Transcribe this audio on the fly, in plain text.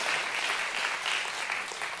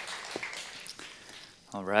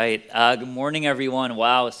All right. Good morning, everyone.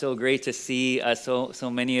 Wow, it's so great to see so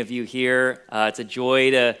many of you here. It's a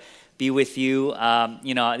joy to be with you.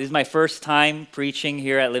 This is my first time preaching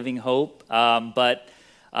here at Living Hope, but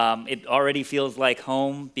it already feels like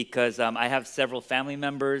home because I have several family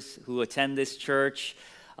members who attend this church.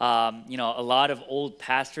 A lot of old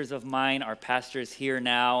pastors of mine are pastors here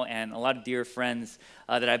now, and a lot of dear friends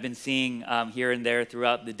that I've been seeing here and there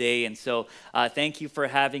throughout the day. And so thank you for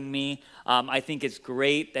having me. I think it's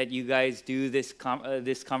great that you guys do this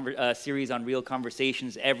series on Real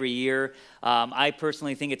Conversations every year. I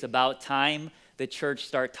personally think it's about time the church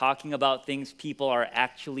start talking about things people are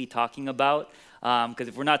actually talking about. Because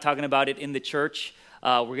if we're not talking about it in the church,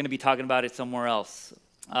 we're going to be talking about it somewhere else.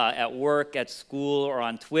 At work, at school, or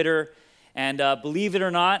on Twitter. And believe it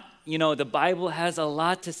or not, the Bible has a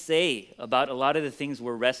lot to say about a lot of the things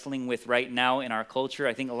we're wrestling with right now in our culture.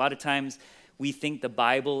 I think a lot of times we think the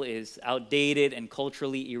Bible is outdated and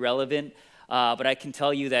culturally irrelevant. But I can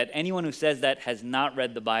tell you that anyone who says that has not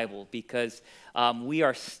read the Bible, because we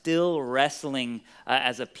are still wrestling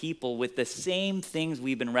as a people with the same things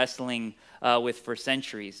we've been wrestling with for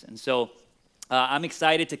centuries. And so I'm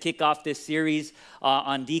excited to kick off this series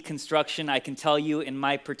on deconstruction. I can tell you in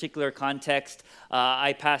my particular context,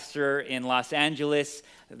 I pastor in Los Angeles,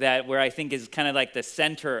 where I think is kind of like the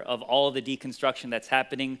center of all the deconstruction that's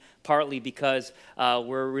happening, partly because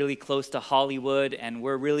we're really close to Hollywood and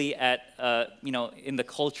we're really in the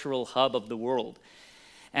cultural hub of the world.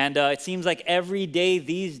 And it seems like every day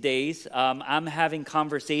these days, I'm having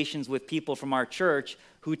conversations with people from our church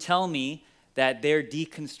who tell me that they're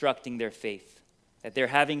deconstructing their faith, that they're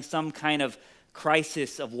having some kind of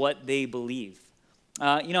crisis of what they believe.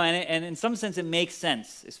 And in some sense it makes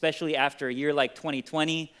sense, especially after a year like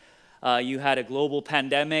 2020. You had a global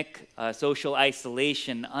pandemic, social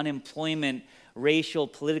isolation, unemployment, racial,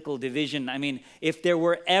 political division. I mean, if there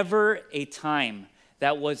were ever a time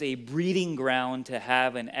that was a breeding ground to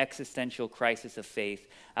have an existential crisis of faith,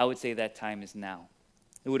 I would say that time is now.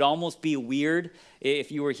 It would almost be weird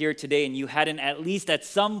if you were here today and you hadn't at least at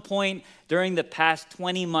some point during the past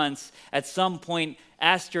 20 months, at some point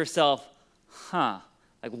asked yourself,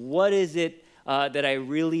 what is it that I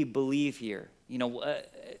really believe here?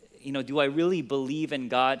 Do I really believe in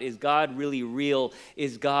God? Is God really real?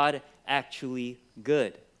 Is God actually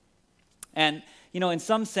good? And, in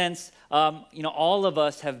some sense, all of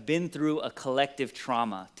us have been through a collective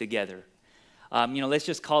trauma together. Let's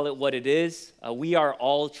just call it what it is. We are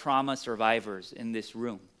all trauma survivors in this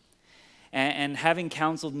room. And having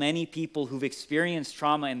counseled many people who've experienced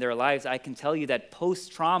trauma in their lives, I can tell you that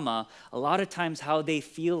post-trauma, a lot of times how they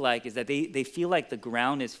feel like is that they feel like the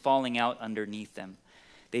ground is falling out underneath them.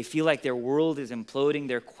 They feel like their world is imploding.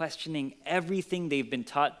 They're questioning everything they've been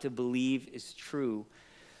taught to believe is true.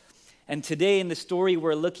 And today in the story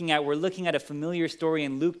we're looking at a familiar story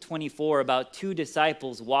in Luke 24 about two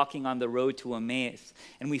disciples walking on the road to Emmaus.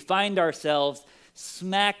 And we find ourselves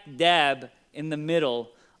smack dab in the middle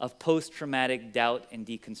of post-traumatic doubt and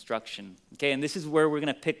deconstruction. Okay, and this is where we're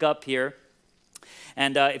going to pick up here.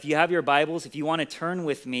 And if you have your Bibles, if you want to turn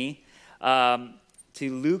with me to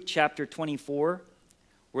Luke chapter 24,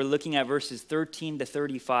 we're looking at verses 13 to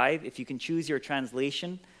 35. If you can choose your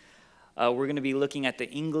translation, we're going to be looking at the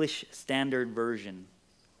English Standard Version.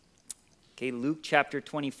 Okay, Luke chapter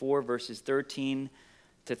 24, verses 13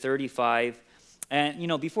 to 35.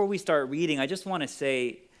 And, before we start reading, I just want to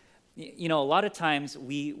say, a lot of times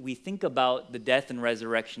we think about the death and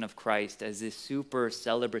resurrection of Christ as this super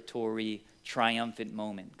celebratory, triumphant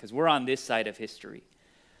moment, because we're on this side of history.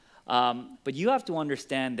 But you have to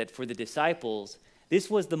understand that for the disciples, this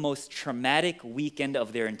was the most traumatic weekend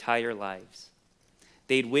of their entire lives.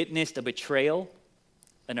 They'd witnessed a betrayal,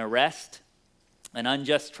 an arrest, an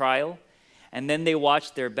unjust trial, and then they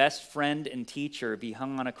watched their best friend and teacher be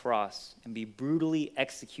hung on a cross and be brutally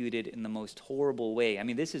executed in the most horrible way. I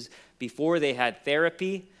mean, this is before they had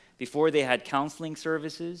therapy, before they had counseling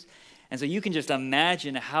services. And so you can just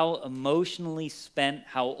imagine how emotionally spent,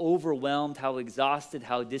 how overwhelmed, how exhausted,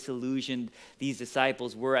 how disillusioned these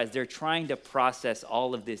disciples were as they're trying to process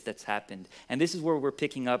all of this that's happened. And this is where we're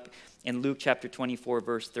picking up in Luke chapter 24,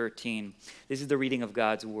 verse 13. This is the reading of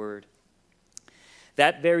God's word.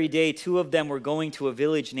 That very day, two of them were going to a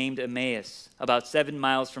village named Emmaus, about 7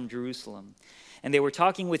 miles from Jerusalem. And they were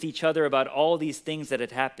talking with each other about all these things that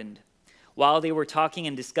had happened. While they were talking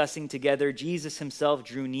and discussing together, Jesus himself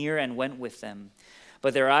drew near and went with them.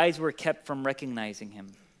 But their eyes were kept from recognizing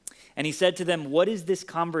him. And he said to them, "What is this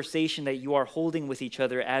conversation that you are holding with each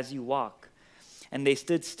other as you walk?" And they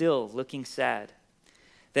stood still, looking sad.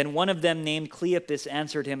 Then one of them, named Cleopas,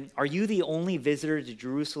 answered him, "Are you the only visitor to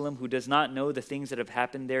Jerusalem who does not know the things that have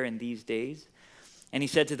happened there in these days?" And he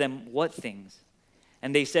said to them, "What things?"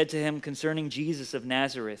 And they said to him, "Concerning Jesus of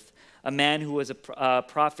Nazareth, a man who was a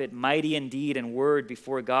prophet, mighty in deed and word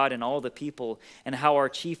before God and all the people, and how our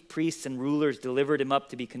chief priests and rulers delivered him up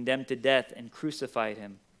to be condemned to death and crucified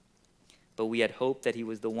him. But we had hoped that he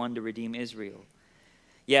was the one to redeem Israel.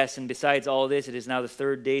 Yes, and besides all this, it is now the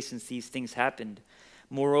third day since these things happened.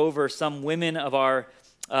 Moreover, some women of our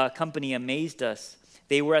company amazed us.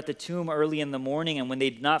 They were at the tomb early in the morning, and when they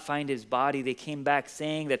did not find his body, they came back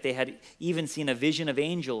saying that they had even seen a vision of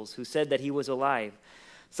angels who said that he was alive.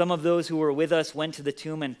 Some of those who were with us went to the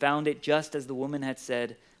tomb and found it just as the woman had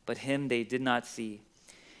said, but him they did not see."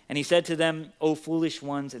 And he said to them, "O foolish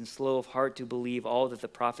ones and slow of heart to believe all that the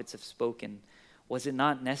prophets have spoken. Was it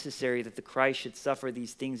not necessary that the Christ should suffer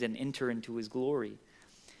these things and enter into his glory?"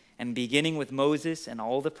 And beginning with Moses and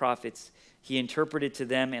all the prophets, he interpreted to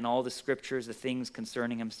them in all the scriptures the things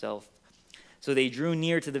concerning himself. So they drew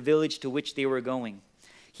near to the village to which they were going.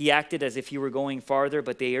 He acted as if he were going farther,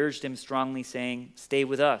 but they urged him strongly, saying, "Stay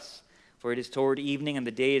with us, for it is toward evening and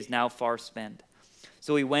the day is now far spent."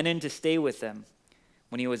 So he went in to stay with them.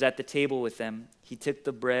 When he was at the table with them, he took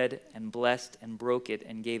the bread and blessed and broke it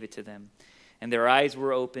and gave it to them. And their eyes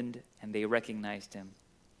were opened and they recognized him.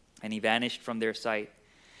 And he vanished from their sight.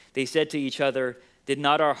 They said to each other, "Did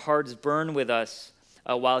not our hearts burn with us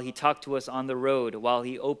while he talked to us on the road, while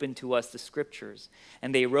he opened to us the scriptures?"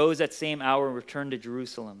 And they rose that same hour and returned to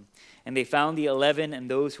Jerusalem. And they found the 11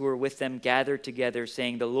 and those who were with them gathered together,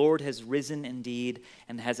 saying, "The Lord has risen indeed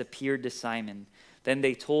and has appeared to Simon." Then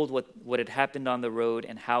they told what had happened on the road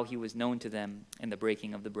and how he was known to them in the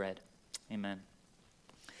breaking of the bread. Amen.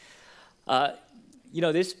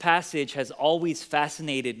 This passage has always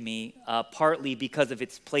fascinated me, partly because of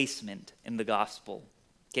its placement in the gospel.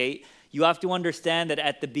 Okay, you have to understand that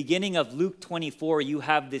at the beginning of Luke 24, you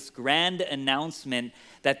have this grand announcement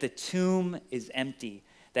that the tomb is empty,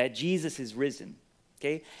 that Jesus is risen.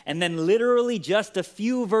 Okay, and then literally just a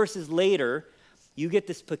few verses later, you get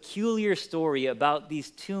this peculiar story about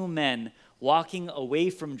these two men walking away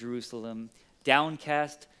from Jerusalem,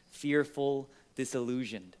 downcast, fearful,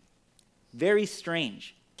 disillusioned. Very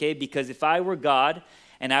strange, okay? Because if I were God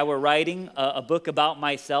and I were writing a book about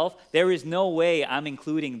myself, there is no way I'm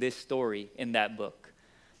including this story in that book.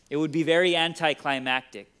 It would be very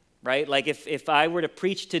anticlimactic, right? Like if I were to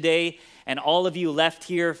preach today and all of you left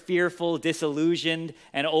here fearful, disillusioned,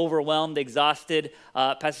 and overwhelmed, exhausted,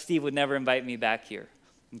 Pastor Steve would never invite me back here,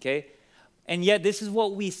 okay? And yet this is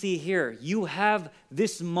what we see here. You have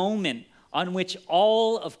this moment on which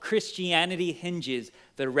all of Christianity hinges,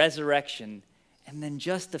 the resurrection. And then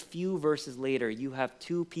just a few verses later, you have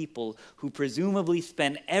two people who presumably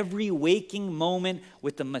spend every waking moment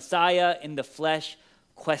with the Messiah in the flesh,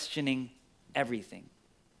 questioning everything.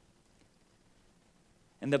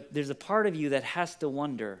 And there's a part of you that has to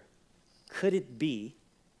wonder, could it be,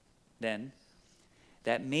 then,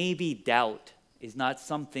 that maybe doubt is not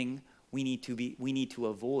something we need to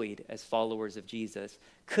avoid as followers of Jesus?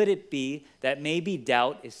 Could it be that maybe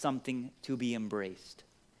doubt is something to be embraced?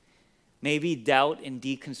 Maybe doubt and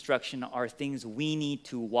deconstruction are things we need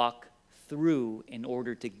to walk through in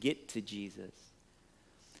order to get to Jesus.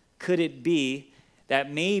 Could it be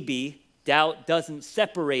that maybe doubt doesn't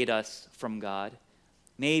separate us from God?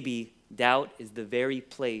 Maybe doubt is the very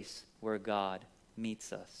place where God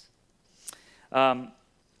meets us.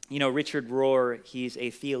 Richard Rohr, he's a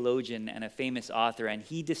theologian and a famous author, and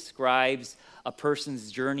he describes a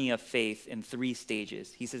person's journey of faith in 3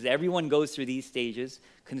 stages. He says everyone goes through these stages: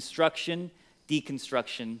 construction,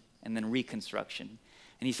 deconstruction, and then reconstruction.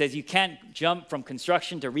 And he says you can't jump from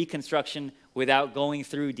construction to reconstruction without going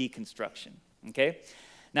through deconstruction, okay?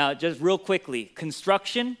 Now, just real quickly,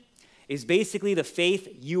 construction is basically the faith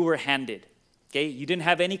you were handed, okay? You didn't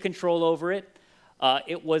have any control over it.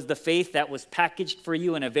 It was the faith that was packaged for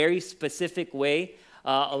you in a very specific way.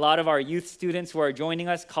 A lot of our youth students who are joining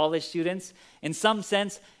us, college students, in some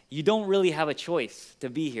sense, you don't really have a choice to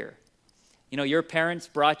be here. Your parents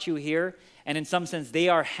brought you here, and in some sense, they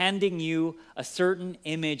are handing you a certain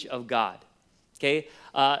image of God, okay?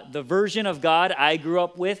 The version of God I grew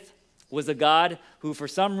up with was a God who, for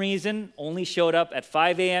some reason, only showed up at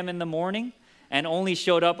 5 a.m. in the morning and only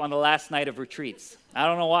showed up on the last night of retreats. I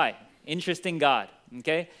don't know why. Interesting God,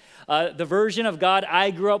 okay? The version of God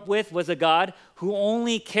I grew up with was a God who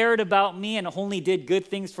only cared about me and only did good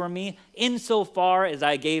things for me insofar as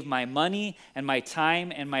I gave my money and my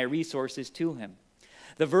time and my resources to him.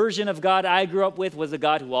 The version of God I grew up with was a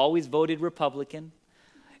God who always voted Republican.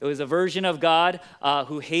 It was a version of God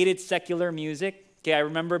who hated secular music. Okay, I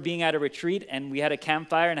remember being at a retreat and we had a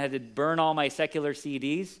campfire and I had to burn all my secular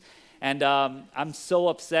CDs. And I'm so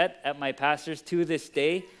upset at my pastors to this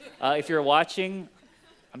day. If you're watching,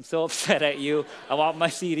 I'm so upset at you. I want my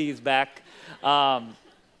CDs back.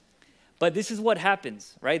 But this is what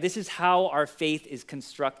happens, right? This is how our faith is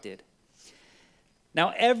constructed.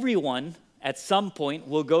 Now, everyone at some point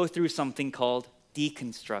will go through something called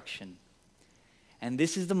deconstruction. And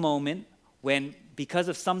this is the moment when, because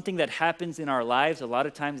of something that happens in our lives, a lot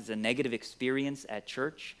of times it's a negative experience at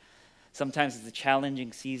church, sometimes it's a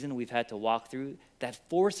challenging season we've had to walk through, that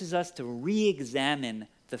forces us to re-examine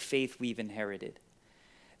the faith we've inherited.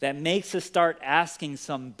 That makes us start asking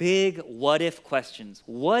some big what-if questions.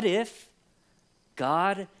 What if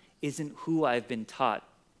God isn't who I've been taught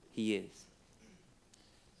he is?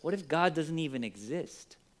 What if God doesn't even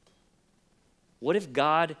exist? What if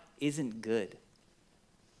God isn't good?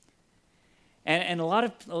 And a lot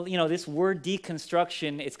of, this word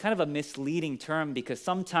deconstruction, it's kind of a misleading term because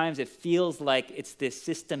sometimes it feels like it's this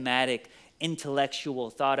systematic,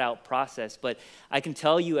 intellectual, thought-out process. But I can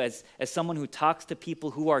tell you as someone who talks to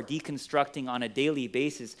people who are deconstructing on a daily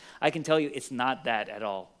basis, I can tell you it's not that at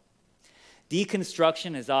all.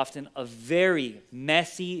 Deconstruction is often a very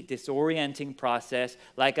messy, disorienting process,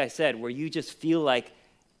 like I said, where you just feel like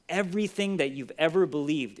everything that you've ever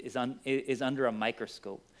believed is under a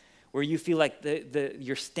microscope, where you feel like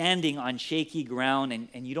you're standing on shaky ground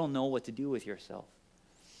and you don't know what to do with yourself.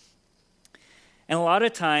 And a lot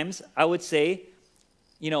of times, I would say,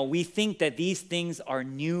 we think that these things are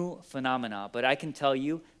new phenomena, but I can tell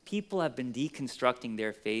you, people have been deconstructing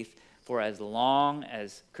their faith for as long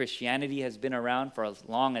as Christianity has been around, for as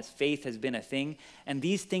long as faith has been a thing. And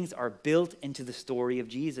these things are built into the story of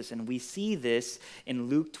Jesus. And we see this in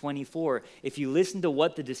Luke 24. If you listen to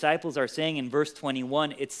what the disciples are saying in verse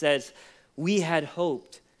 21, it says, "We had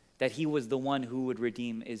hoped that he was the one who would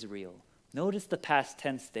redeem Israel." Notice the past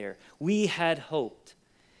tense there. We had hoped,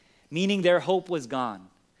 meaning their hope was gone.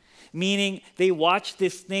 Meaning they watched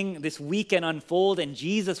this weekend unfold, and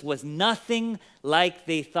Jesus was nothing like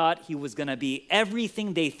they thought he was going to be.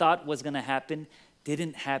 Everything they thought was going to happen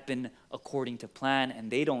didn't happen according to plan, and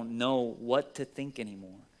they don't know what to think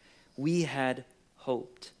anymore. We had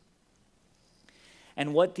hoped.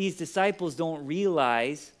 And what these disciples don't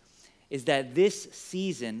realize is that this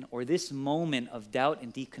season or this moment of doubt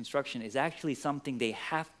and deconstruction is actually something they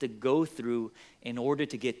have to go through in order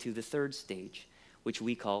to get to the third stage, which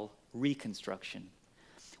we call reconstruction,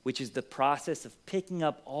 which is the process of picking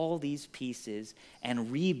up all these pieces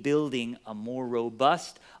and rebuilding a more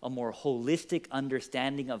robust, a more holistic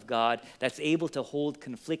understanding of God that's able to hold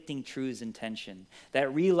conflicting truths in tension,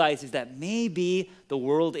 that realizes that maybe the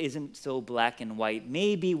world isn't so black and white.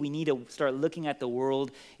 Maybe we need to start looking at the world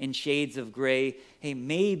in shades of gray. Hey,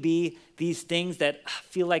 maybe these things that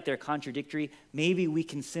feel like they're contradictory, maybe we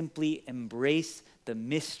can simply embrace the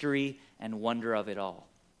mystery and wonder of it all.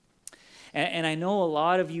 And I know a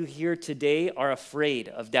lot of you here today are afraid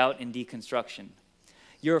of doubt and deconstruction.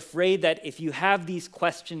 You're afraid that if you have these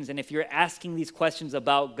questions and if you're asking these questions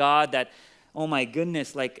about God, that, oh my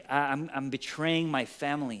goodness, like I'm betraying my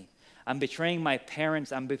family. I'm betraying my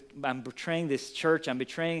parents. I'm betraying this church. I'm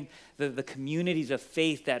betraying the communities of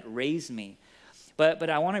faith that raised me. But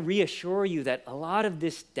I want to reassure you that a lot of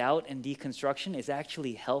this doubt and deconstruction is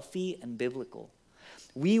actually healthy and biblical.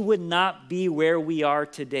 We would not be where we are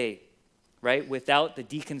today, right, without the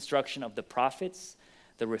deconstruction of the prophets,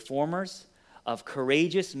 the reformers, of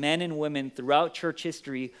courageous men and women throughout church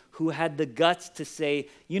history who had the guts to say,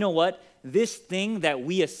 you know what, this thing that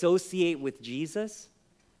we associate with Jesus,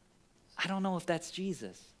 I don't know if that's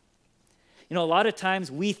Jesus. A lot of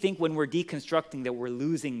times we think when we're deconstructing that we're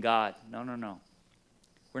losing God. No.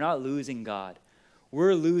 We're not losing God.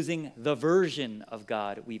 We're losing the version of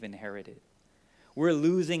God we've inherited. We're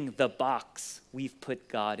losing the box we've put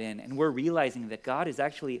God in, and we're realizing that God is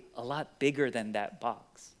actually a lot bigger than that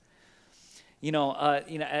box.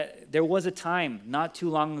 There was a time not too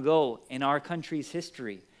long ago in our country's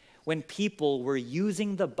history when people were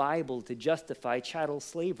using the Bible to justify chattel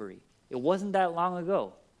slavery. It wasn't that long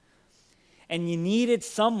ago. And you needed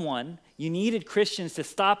Christians to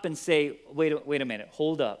stop and say, wait a minute,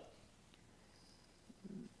 hold up.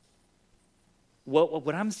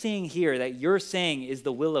 What I'm saying here that you're saying is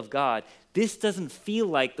the will of God, this doesn't feel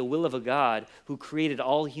like the will of a God who created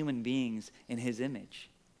all human beings in his image.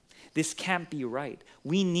 This can't be right.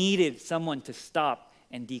 We needed someone to stop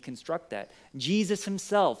and deconstruct that. Jesus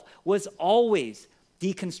himself was always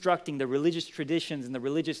deconstructing the religious traditions and the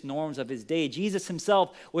religious norms of his day. Jesus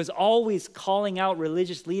himself was always calling out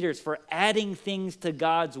religious leaders for adding things to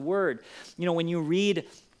God's word. When you read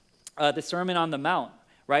the Sermon on the Mount,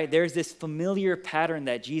 right? There's this familiar pattern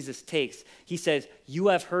that Jesus takes. He says, you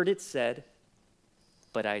have heard it said,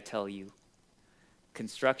 but I tell you.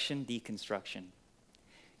 Construction, deconstruction.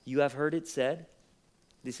 You have heard it said,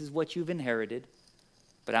 this is what you've inherited,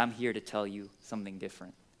 but I'm here to tell you something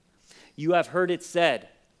different. You have heard it said,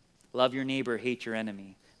 love your neighbor, hate your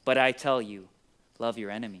enemy. But I tell you, love your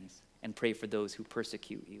enemies and pray for those who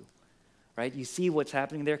persecute you. Right? You see what's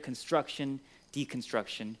happening there? Construction,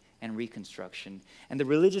 deconstruction, and reconstruction. And the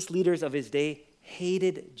religious leaders of his day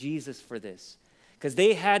hated Jesus for this because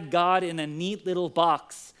they had God in a neat little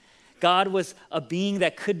box. God was a being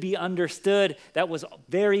that could be understood, that was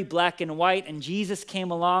very black and white, and Jesus came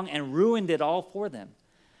along and ruined it all for them.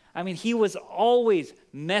 I mean, he was always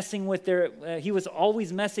messing with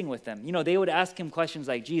them. You know, they would ask him questions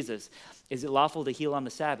like, Jesus, is it lawful to heal on the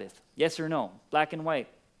Sabbath? Yes or no? Black and white.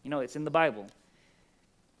 You know, it's in the Bible.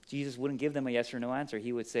 Jesus wouldn't give them a yes or no answer.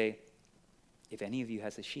 He would say, if any of you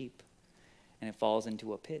has a sheep and it falls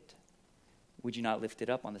into a pit, would you not lift it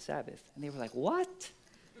up on the Sabbath? And they were like, what?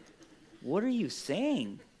 What are you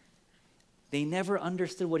saying? They never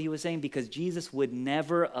understood what he was saying because Jesus would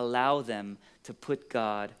never allow them to put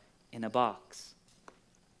God in a box.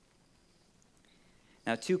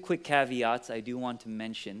 Now, 2 quick caveats I do want to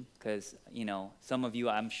mention because, you know, some of you,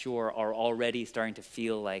 I'm sure, are already starting to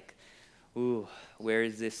feel like, ooh, where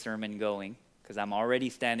is this sermon going? Because I'm already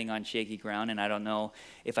standing on shaky ground and I don't know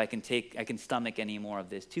if I can stomach any more of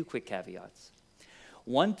this. 2 quick caveats.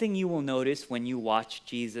 One thing you will notice when you watch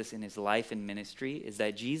Jesus in his life and ministry is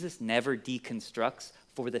that Jesus never deconstructs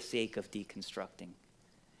for the sake of deconstructing.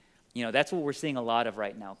 You know, that's what we're seeing a lot of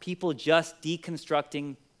right now. People just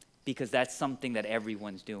deconstructing because that's something that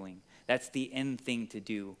everyone's doing. That's the in thing to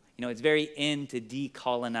do. You know, it's very in to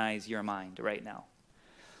decolonize your mind right now.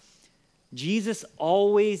 Jesus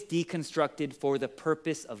always deconstructed for the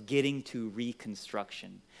purpose of getting to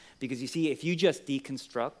reconstruction. Because you see, if you just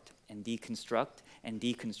deconstruct and deconstruct and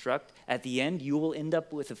deconstruct, at the end you will end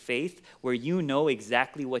up with a faith where you know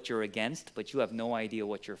exactly what you're against, but you have no idea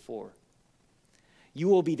what you're for. You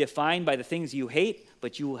will be defined by the things you hate,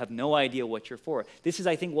 but you will have no idea what you're for. This is,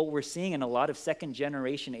 I think, what we're seeing in a lot of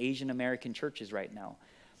second-generation Asian American churches right now.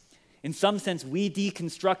 In some sense, we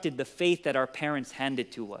deconstructed the faith that our parents handed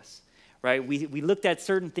to us, right? We looked at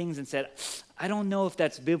certain things and said, I don't know if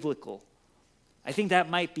that's biblical. I think that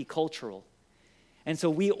might be cultural. And so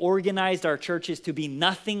we organized our churches to be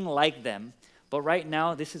nothing like them. But right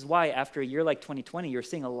now, this is why after a year like 2020, you're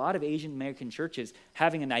seeing a lot of Asian American churches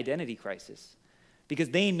having an identity crisis. Because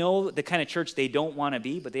they know the kind of church they don't want to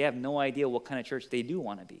be, but they have no idea what kind of church they do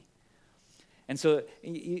want to be. And so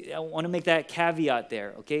I want to make that caveat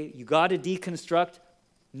there, okay? You got to deconstruct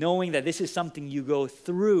knowing that this is something you go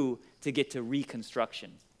through to get to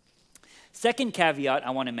reconstruction. Second caveat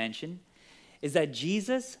I want to mention is that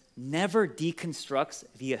Jesus never deconstructs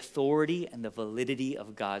the authority and the validity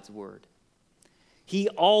of God's word. He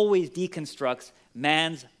always deconstructs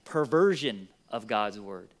man's perversion of God's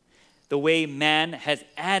word. The way man has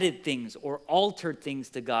added things or altered things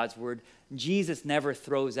to God's word, Jesus never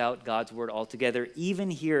throws out God's word altogether.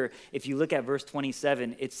 Even here, if you look at verse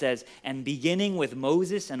 27, it says, and beginning with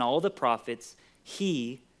Moses and all the prophets,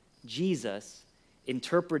 he, Jesus,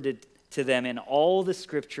 interpreted to them in all the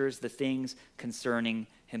scriptures the things concerning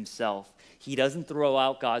himself. He doesn't throw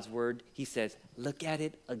out God's word. He says, look at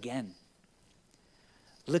it again.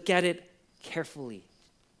 Look at it carefully.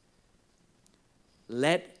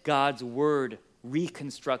 Let God's word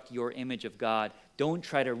reconstruct your image of God. Don't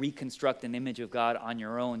try to reconstruct an image of God on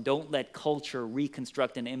your own. Don't let culture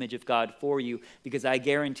reconstruct an image of God for you, because I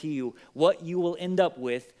guarantee you what you will end up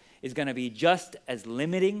with is going to be just as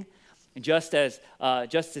limiting, just as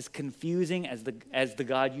confusing as the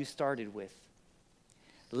God you started with.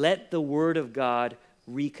 Let the word of God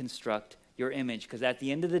reconstruct your image, because at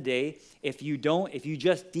the end of the day, if you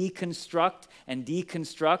just deconstruct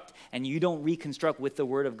and you don't reconstruct with the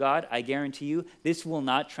word of God, I guarantee you this will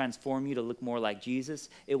not transform you to look more like Jesus.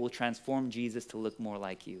 It will transform Jesus to look more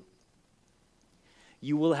like you.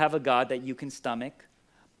 You will have a God that you can stomach,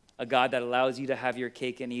 a God that allows you to have your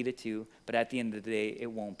cake and eat it too, but at the end of the day,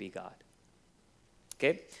 it won't be God.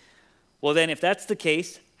 Okay? Well then, if that's the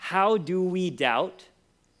case, how do we doubt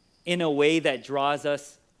in a way that draws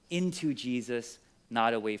us into Jesus,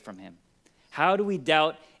 not away from him? How do we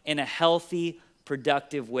doubt in a healthy,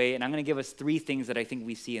 productive way? And I'm going to give us 3 things that I think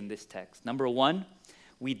we see in this text. Number 1,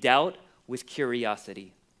 we doubt with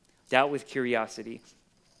curiosity. Doubt with curiosity.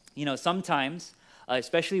 You know, sometimes,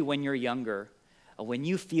 especially when you're younger, when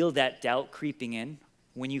you feel that doubt creeping in,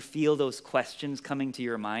 when you feel those questions coming to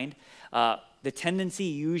your mind, the tendency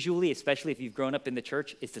usually, especially if you've grown up in the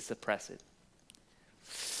church, is to suppress it.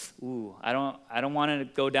 Ooh, I don't want to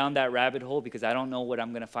go down that rabbit hole because I don't know what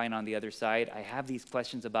I'm going to find on the other side. I have these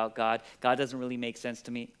questions about God. God doesn't really make sense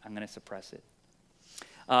to me. I'm going to suppress it.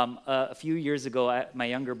 A few years ago, my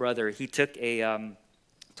younger brother, he took a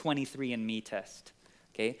 23andMe test.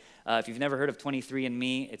 Okay, if you've never heard of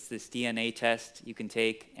 23andMe, it's this DNA test you can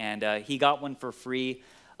take, and he got one for free.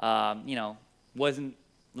 Wasn't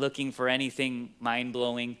looking for anything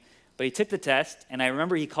mind-blowing, but he took the test, and I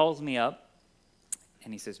remember he calls me up,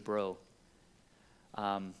 and he says, "Bro,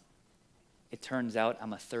 it turns out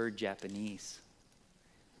I'm a third Japanese."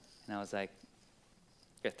 And I was like,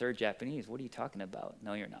 "You're a third Japanese? What are you talking about?"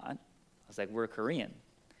 "No, you're not." I was like, "We're Korean.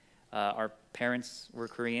 Our parents were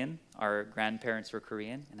Korean. Our grandparents were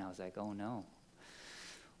Korean." And I was like, "Oh no,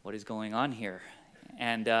 what is going on here?"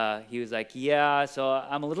 And he was like, "Yeah, so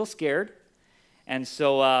I'm a little scared. And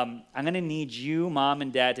so I'm going to need you, Mom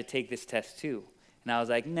and Dad, to take this test too." And I was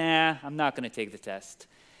like, "Nah, I'm not going to take the test."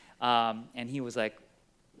 And he was like,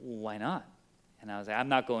 "Why not?" And I was like, "I'm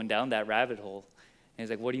not going down that rabbit hole." And he's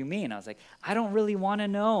like, "What do you mean?" I was like, "I don't really want to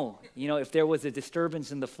know, if there was a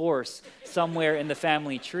disturbance in the force somewhere in the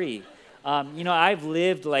family tree. I've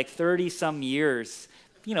lived like 30-some years,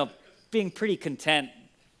 being pretty content,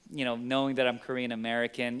 knowing that I'm Korean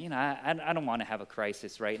American. I don't want to have a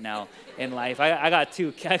crisis right now in life. I got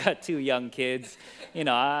two young kids.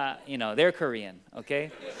 They're Korean,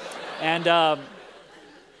 okay?"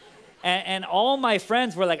 And all my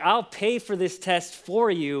friends were like, "I'll pay for this test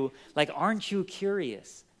for you. Like, aren't you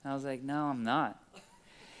curious?" And I was like, "No, I'm not."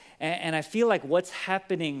 And I feel like what's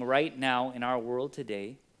happening right now in our world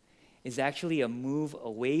today is actually a move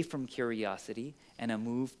away from curiosity and a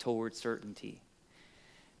move toward certainty.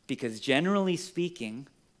 Because generally speaking,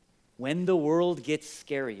 when the world gets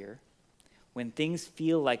scarier, when things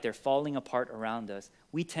feel like they're falling apart around us,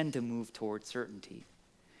 we tend to move toward certainty.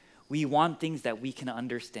 We want things that we can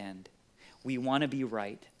understand. We want to be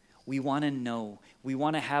right. We want to know. We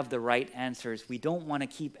want to have the right answers. We don't want to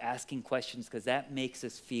keep asking questions because that makes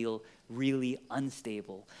us feel really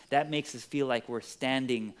unstable. That makes us feel like we're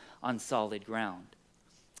standing on solid ground.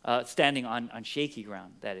 Standing on shaky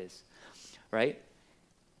ground, that is. Right?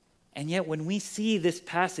 And yet when we see this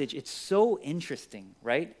passage, it's so interesting,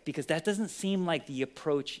 right? Because that doesn't seem like the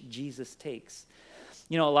approach Jesus takes.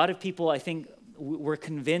 A lot of people, I think, we're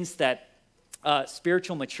convinced that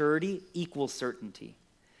spiritual maturity equals certainty,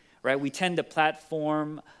 right? We tend to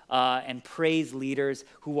platform and praise leaders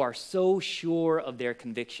who are so sure of their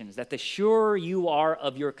convictions, that the surer you are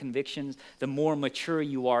of your convictions, the more mature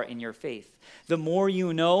you are in your faith. The more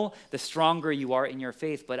you know, the stronger you are in your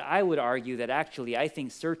faith. But I would argue that actually, I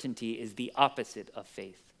think certainty is the opposite of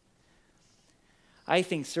faith. I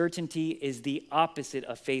think certainty is the opposite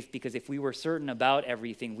of faith because if we were certain about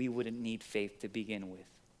everything, we wouldn't need faith to begin with.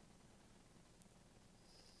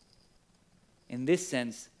 In this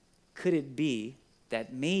sense, could it be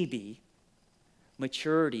that maybe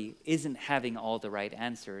maturity isn't having all the right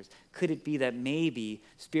answers? Could it be that maybe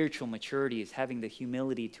spiritual maturity is having the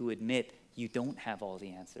humility to admit you don't have all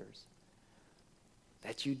the answers?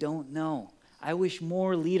 That you don't know. I wish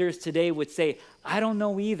more leaders today would say, "I don't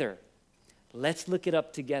know either. Let's look it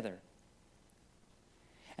up together."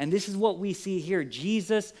 And this is what we see here.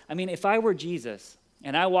 Jesus, if I were Jesus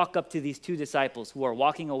and I walk up to these two disciples who are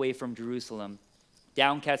walking away from Jerusalem,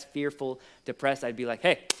 downcast, fearful, depressed, I'd be like,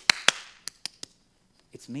 "Hey,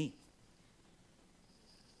 it's me.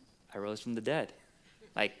 I rose from the dead.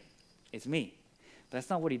 Like, it's me." But that's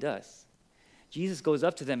not what he does. Jesus goes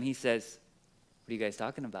up to them. He says, "What are you guys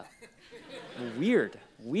talking about?" Weird,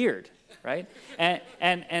 right? And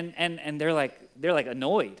they're like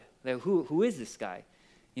annoyed. They're, who is this guy?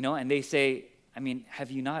 And they say,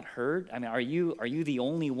 "Have you not heard? Are you the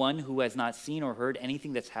only one who has not seen or heard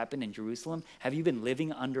anything that's happened in Jerusalem? Have you been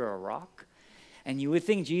living under a rock?" And you would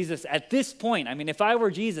think Jesus, at this point, if I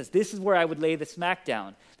were Jesus, this is where I would lay the smack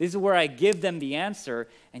down. This is where I give them the answer.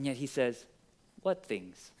 And yet he says, "What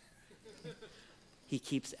things?" He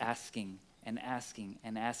keeps asking and asking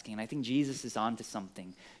and asking. And I think Jesus is onto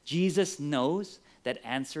something. Jesus knows that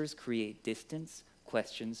answers create distance,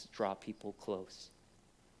 questions draw people close.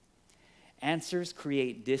 Answers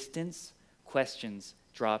create distance, questions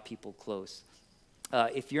draw people close.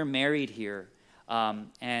 If you're married here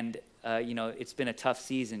and it's been a tough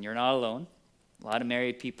season, you're not alone. A lot of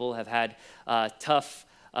married people have had a tough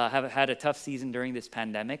season during this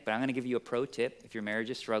pandemic, but I'm going to give you a pro tip if your marriage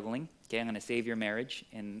is struggling. Okay, I'm going to save your marriage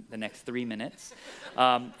in the next 3 minutes.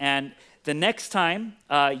 And the next time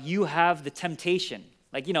you have the temptation,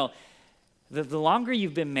 the longer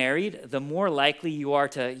you've been married, the more likely you are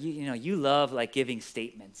to, you love like giving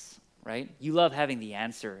statements, right? You love having the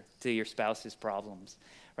answer to your spouse's problems,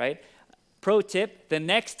 right? Pro tip, the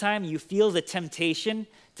next time you feel the temptation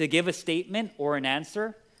to give a statement or an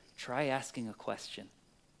answer, try asking a question.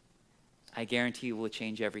 I guarantee you will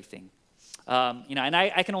change everything. And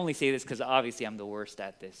I can only say this because obviously I'm the worst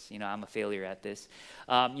at this. I'm a failure at this.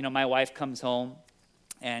 My wife comes home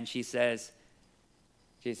and she says,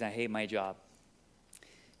 Jason, I hate my job.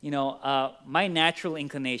 My natural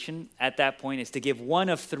inclination at that point is to give one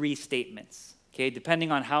of three statements, okay,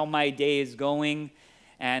 depending on how my day is going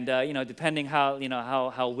and, depending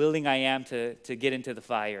how willing I am to get into the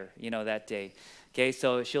fire, that day. Okay,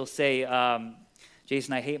 so she'll say,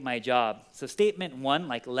 Jason, I hate my job. So statement one,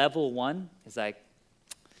 like level one, is like,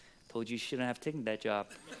 told you shouldn't have taken that job,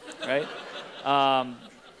 right?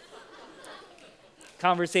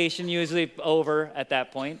 Conversation usually over at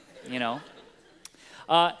that point,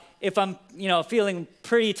 If I'm, feeling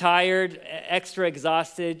pretty tired, extra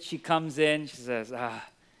exhausted, she comes in, she says,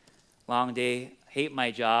 long day, hate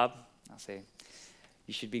my job. I'll say,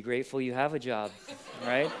 you should be grateful you have a job,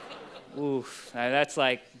 right? Oof, that's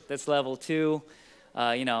level two.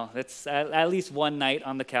 That's at least one night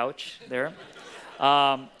on the couch there.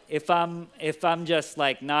 If I'm just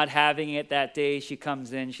like not having it that day, she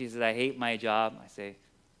comes in, she says, I hate my job. I say,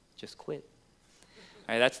 just quit.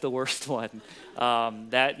 All right, that's the worst one.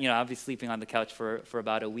 I'll be sleeping on the couch for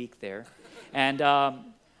about a week there. And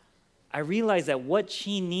I realized that what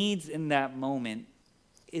she needs in that moment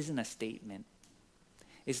isn't a statement.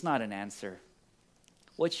 It's not an answer.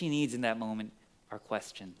 What she needs in that moment are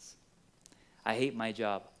questions. I hate my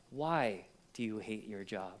job. Why do you hate your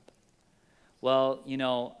job? Well,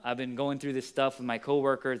 I've been going through this stuff with my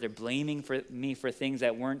coworkers. They're blaming me for things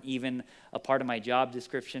that weren't even a part of my job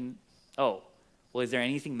description. Oh, well, is there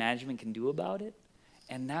anything management can do about it?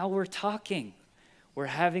 And now we're talking. We're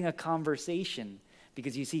having a conversation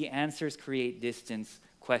because you see, answers create distance,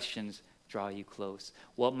 questions draw you close.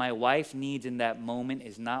 What my wife needs in that moment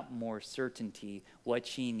is not more certainty. What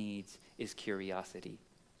she needs is curiosity.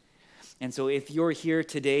 And so if you're here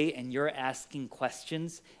today and you're asking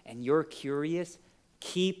questions and you're curious,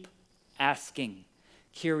 keep asking.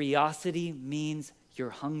 Curiosity means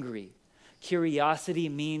you're hungry. Curiosity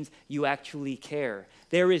means you actually care.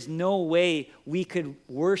 There is no way we could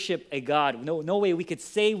worship a God, no way we could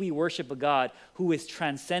say we worship a God who is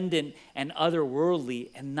transcendent and otherworldly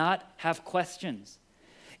and not have questions.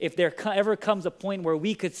 If there ever comes a point where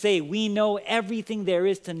we could say we know everything there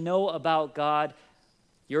is to know about God,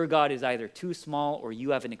 your God is either too small or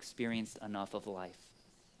you haven't experienced enough of life.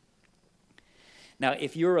 Now,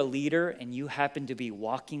 if you're a leader and you happen to be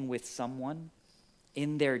walking with someone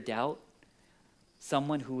in their doubt,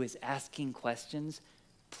 someone who is asking questions,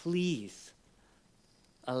 please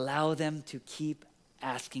allow them to keep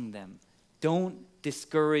asking them. Don't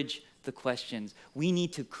discourage the questions. We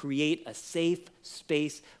need to create a safe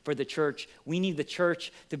space for the church. We need the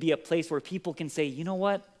church to be a place where people can say, you know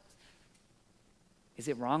what? Is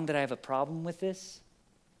it wrong that I have a problem with this?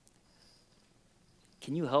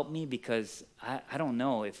 Can you help me? Because I don't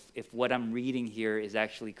know if what I'm reading here is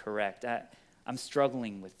actually correct. I'm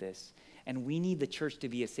struggling with this. And we need the church to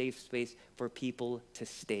be a safe space for people to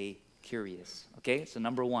stay curious. Okay, so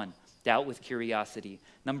number one, doubt with curiosity.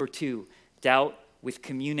 Number two, doubt with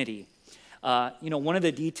community. One of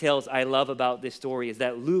the details I love about this story is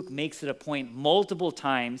that Luke makes it a point multiple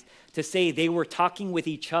times to say they were talking with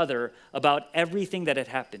each other about everything that had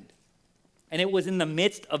happened. And it was in the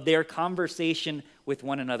midst of their conversation with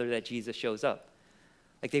one another that Jesus shows up.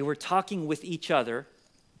 Like they were talking with each other,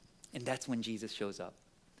 and that's when Jesus shows up.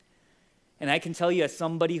 And I can tell you, as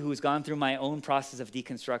somebody who's gone through my own process of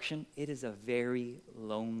deconstruction, it is a very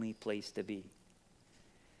lonely place to be.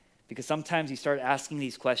 Because sometimes you start asking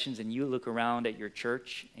these questions and you look around at your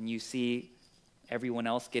church and you see everyone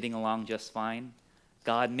else getting along just fine,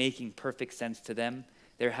 God making perfect sense to them.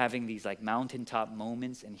 They're having these like mountaintop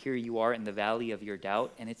moments, and here you are in the valley of your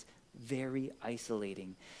doubt, and it's very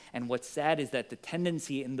isolating. And what's sad is that the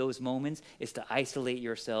tendency in those moments is to isolate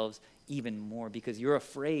yourselves even more, because you're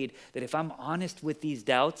afraid that if I'm honest with these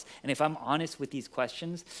doubts and if I'm honest with these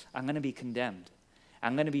questions, I'm going to be condemned.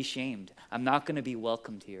 I'm going to be shamed. I'm not going to be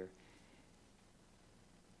welcomed here.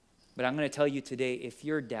 But I'm going to tell you today, if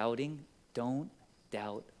you're doubting, don't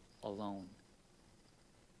doubt alone.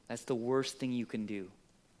 That's the worst thing you can do,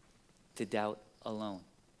 to doubt alone.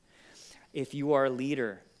 If you are a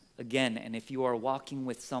leader, again, and if you are walking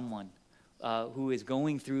with someone who is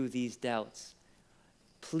going through these doubts,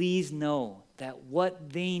 please know that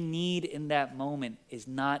what they need in that moment is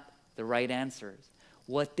not the right answers.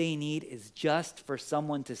 What they need is just for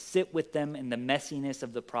someone to sit with them in the messiness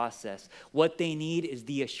of the process. What they need is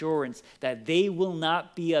the assurance that they will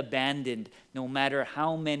not be abandoned no matter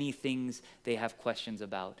how many things they have questions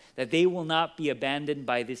about. That they will not be abandoned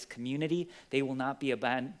by this community. They will not be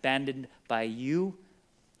abandoned by you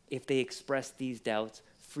if they express these doubts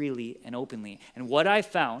freely and openly. And what I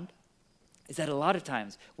found is that a lot of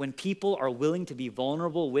times when people are willing to be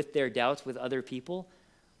vulnerable with their doubts with other people,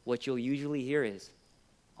 what you'll usually hear is,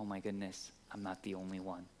 oh my goodness, I'm not the only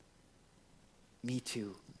one. Me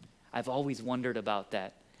too. I've always wondered about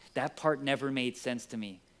that. That part never made sense to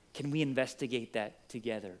me. Can we investigate that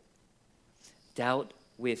together? Doubt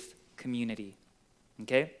with community.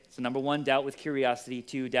 Okay? So number one, doubt with curiosity.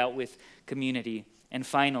 Two, doubt with community. And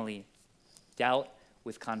finally, doubt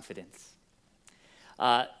with confidence.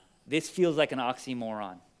 This feels like an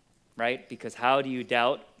oxymoron, right? Because how do you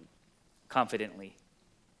doubt confidently?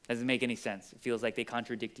 Doesn't make any sense. It feels like they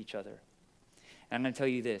contradict each other. And I'm going to tell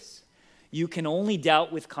you this. You can only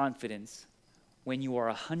doubt with confidence when you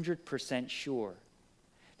are 100% sure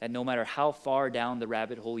that no matter how far down the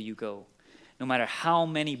rabbit hole you go, no matter how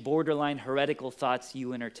many borderline heretical thoughts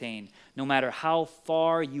you entertain, no matter how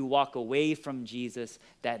far you walk away from Jesus,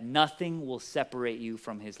 that nothing will separate you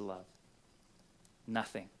from his love.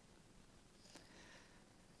 Nothing.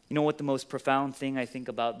 You know what the most profound thing I think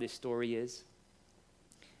about this story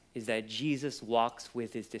is that Jesus walks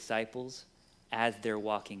with his disciples as they're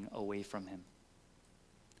walking away from him.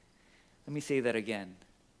 Let me say that again.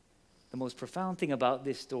 The most profound thing about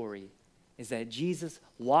this story is that Jesus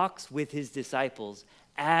walks with his disciples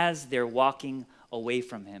as they're walking away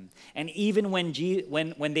from him. And even when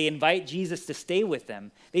they invite Jesus to stay with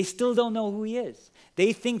them, they still don't know who he is.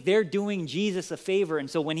 They think they're doing Jesus a favor, and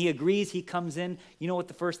so when he agrees, he comes in. You know what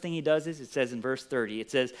the first thing he does is? It says in verse 30, it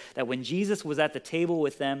says that when Jesus was at the table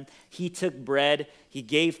with them, he took bread, he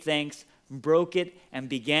gave thanks, broke it, and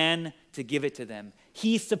began to give it to them.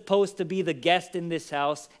 He's supposed to be the guest in this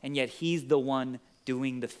house, and yet he's the one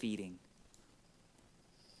doing the feeding.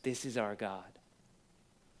 This is our God.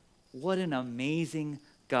 What an amazing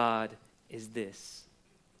God is this.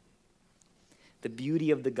 The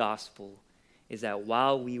beauty of the gospel is that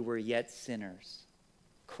while we were yet sinners,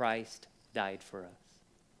 Christ died for us.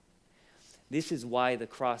 This is why the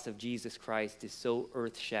cross of Jesus Christ is so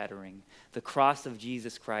earth-shattering. The cross of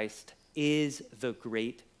Jesus Christ is the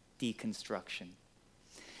great deconstruction.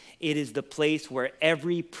 It is the place where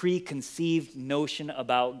every preconceived notion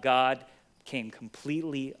about God came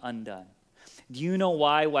completely undone. Do you know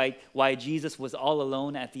why Jesus was all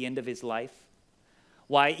alone at the end of his life?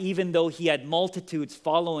 Why, even though he had multitudes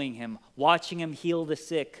following him, watching him heal the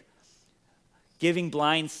sick, giving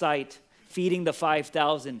blind sight, feeding the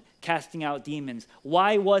 5,000, casting out demons,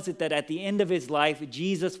 why was it that at the end of his life,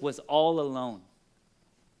 Jesus was all alone?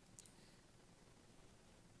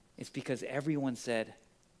 It's because everyone said,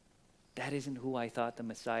 that isn't who I thought the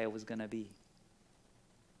Messiah was going to be.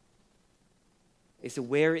 It's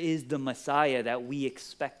where is the Messiah that we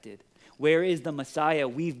expected? Where is the Messiah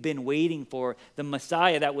we've been waiting for? The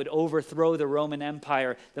Messiah that would overthrow the Roman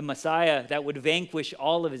Empire. The Messiah that would vanquish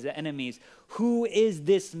all of his enemies. Who is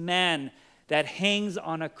this man that hangs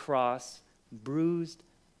on a cross, bruised,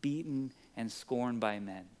 beaten, and scorned by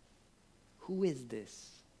men? Who is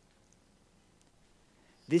this?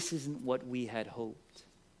 This isn't what we had hoped.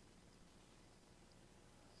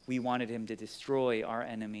 We wanted him to destroy our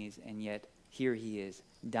enemies, and yet here he is,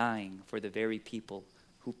 dying for the very people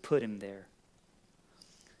who put him there.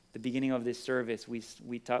 The beginning of this service, we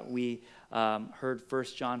heard 1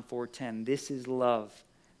 John 4:10. This is love,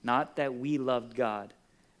 not that we loved God,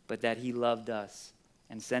 but that he loved us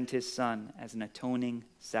and sent his Son as an atoning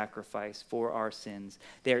sacrifice for our sins.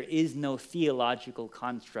 There is no theological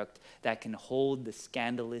construct that can hold the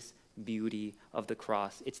scandalous beauty of the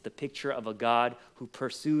cross. It's the picture of a God who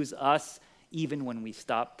pursues us even when we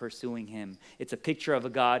stop pursuing him. It's a picture of a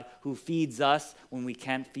God who feeds us when we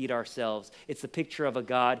can't feed ourselves. It's a picture of a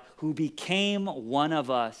God who became one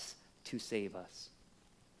of us to save us.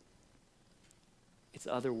 It's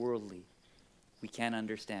otherworldly. We can't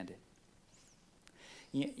understand it.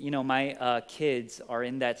 You know, my kids are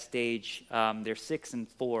in that stage. They're 6 and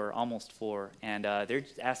 4, almost 4, and they're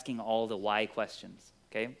just asking all the why questions,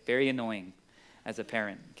 okay? Very annoying as a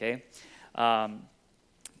parent, okay?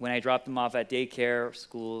 When I drop them off at daycare or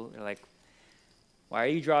school, they're like, why are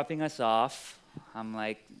you dropping us off? I'm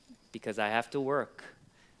like, because I have to work.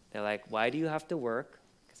 They're like, why do you have to work?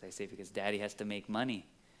 Because I say, because Daddy has to make money.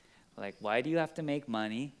 They're like, why do you have to make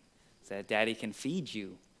money? So that Daddy can feed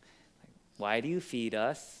you. Like, why do you feed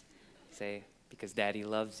us? I say, because Daddy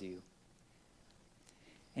loves you.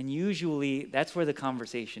 And usually that's where the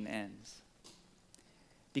conversation ends.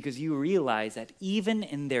 Because you realize that even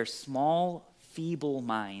in their small, feeble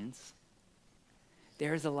minds,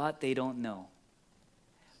 there's a lot they don't know.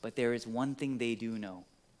 But there is one thing they do know,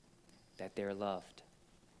 that they're loved.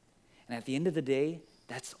 And at the end of the day,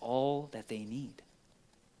 that's all that they need.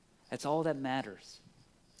 That's all that matters.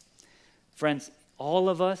 Friends, all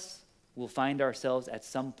of us will find ourselves at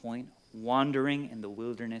some point wandering in the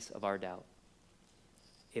wilderness of our doubt.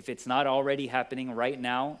 If it's not already happening right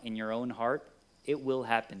now in your own heart, it will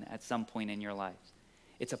happen at some point in your lives.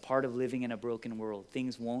 It's a part of living in a broken world.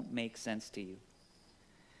 Things won't make sense to you.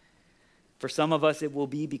 For some of us, it will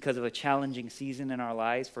be because of a challenging season in our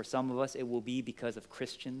lives. For some of us, it will be because of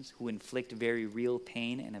Christians who inflict very real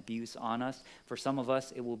pain and abuse on us. For some of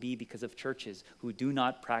us, it will be because of churches who do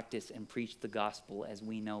not practice and preach the gospel as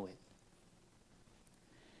we know it.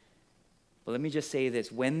 But let me just say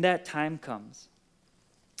this. When that time comes,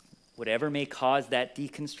 whatever may cause that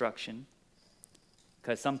deconstruction,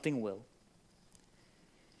 because something will,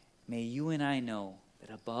 may you and I know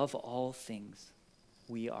that above all things,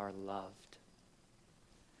 we are loved.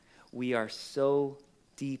 We are so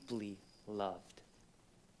deeply loved.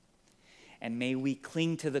 And may we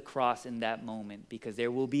cling to the cross in that moment, because there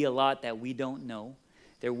will be a lot that we don't know.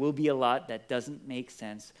 There will be a lot that doesn't make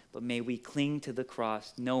sense, but may we cling to the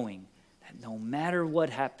cross knowing that no matter what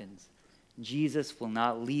happens, Jesus will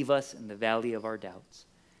not leave us in the valley of our doubts,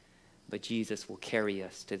 but Jesus will carry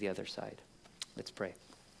us to the other side. Let's pray.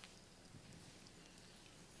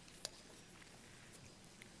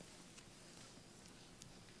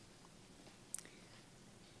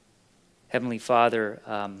 Heavenly Father,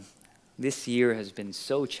 this year has been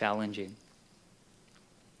so challenging.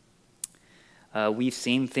 We've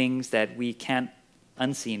seen things that we can't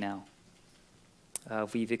unsee now.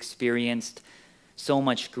 We've experienced so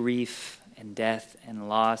much grief and death and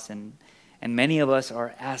loss, and many of us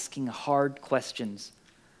are asking hard questions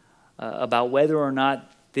about whether or not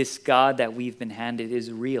this God that we've been handed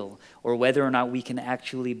is real, or whether or not we can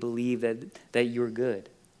actually believe that you're good.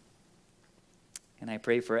 And I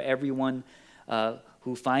pray for everyone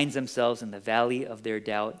who finds themselves in the valley of their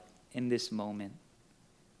doubt in this moment.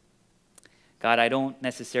 God, I don't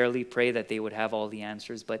necessarily pray that they would have all the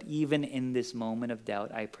answers, but even in this moment of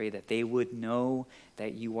doubt, I pray that they would know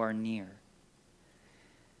that you are near,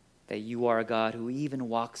 that you are a God who even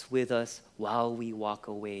walks with us while we walk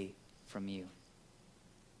away from you.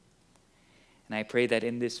 And I pray that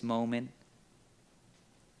in this moment,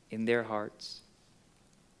 in their hearts,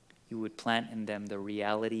 you would plant in them the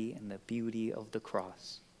reality and the beauty of the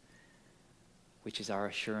cross, which is our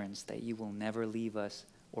assurance that you will never leave us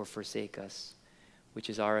or forsake us, which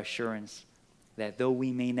is our assurance that though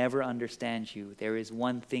we may never understand you, there is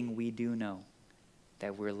one thing we do know,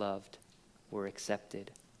 that we're loved, we're accepted,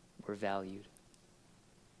 we're valued.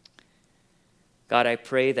 God, I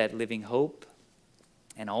pray that Living Hope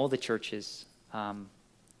and all the churches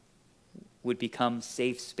would become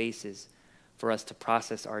safe spaces for us to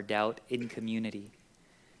process our doubt in community,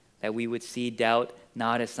 that we would see doubt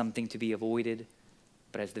not as something to be avoided,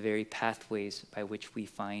 but as the very pathways by which we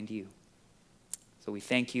find you. So we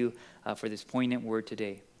thank you for this poignant word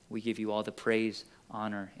today. We give you all the praise,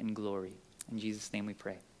 honor, and glory. In Jesus' name we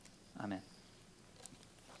pray. Amen.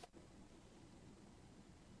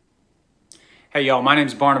 Hey y'all, my name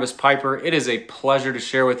is Barnabas Piper. It is a pleasure to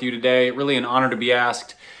share with you today. Really an honor to be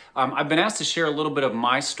asked. I've been asked to share a little bit of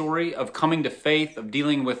my story of coming to faith, of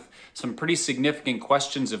dealing with some pretty significant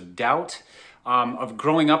questions of doubt, of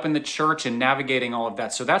growing up in the church and navigating all of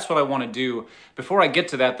that. So that's what I want to do. Before I get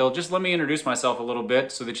to that though, just let me introduce myself a little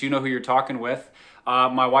bit so that you know who you're talking with.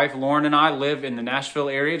 My wife Lauren and I live in the Nashville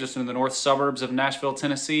area, just in the north suburbs of Nashville,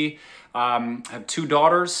 Tennessee. Have two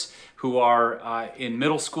daughters who are in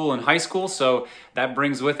middle school and high school, so that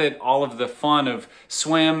brings with it all of the fun of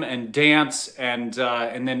swim and dance and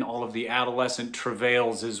then all of the adolescent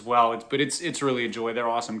travails as well. It's really a joy. They're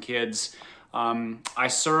awesome kids. I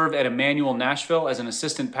serve at Emmanuel Nashville as an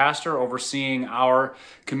assistant pastor, overseeing our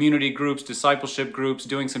community groups, discipleship groups,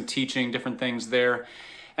 doing some teaching, different things there.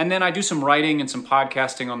 And then I do some writing and some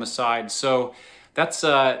podcasting on the side. So that's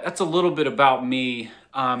a little bit about me.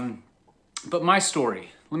 But my story,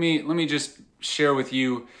 let me just share with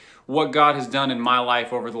you what God has done in my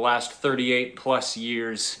life over the last 38 plus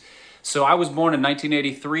years. So I was born in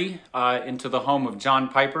 1983 into the home of John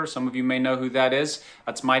Piper. Some of you may know who that is.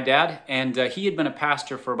 That's my dad. And he had been a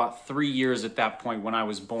pastor for about 3 years at that point when I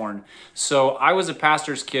was born. So I was a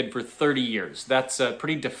pastor's kid for 30 years. That's a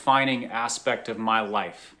pretty defining aspect of my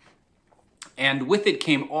life. And with it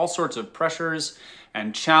came all sorts of pressures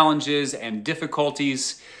and challenges and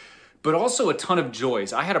difficulties. but also a ton of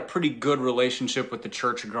joys. I had a pretty good relationship with the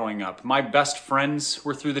church growing up. My best friends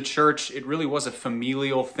were through the church. It really was a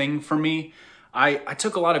familial thing for me. I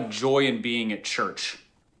took a lot of joy in being at church.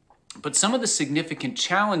 But some of the significant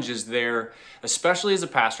challenges there, especially as a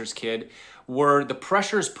pastor's kid, were the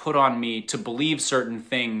pressures put on me to believe certain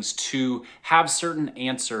things, to have certain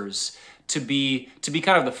answers, to be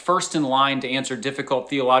kind of the first in line to answer difficult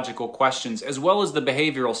theological questions, as well as the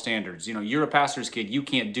behavioral standards. You know, you're a pastor's kid, you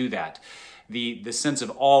can't do that. The sense of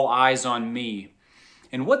all eyes on me.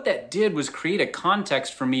 And what that did was create a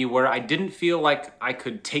context for me where I didn't feel like I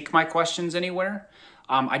could take my questions anywhere.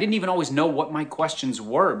 I didn't even always know what my questions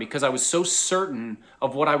were because I was so certain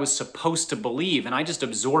of what I was supposed to believe, and I just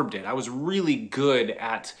absorbed it. I was really good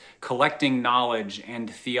at collecting knowledge and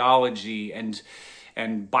theology and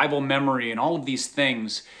Bible memory and all of these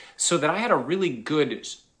things, so that I had a really good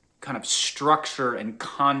kind of structure and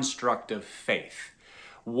construct of faith.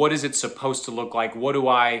 What is it supposed to look like? What do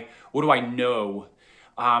I know?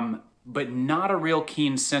 But not a real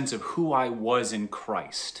keen sense of who I was in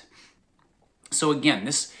Christ. So again,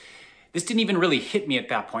 this didn't even really hit me at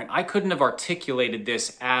that point. I couldn't have articulated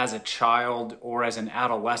this as a child or as an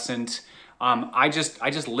adolescent. I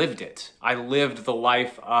just lived it. I lived the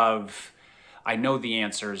life of, I know the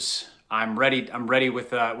answers. I'm ready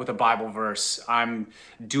with a Bible verse. I'm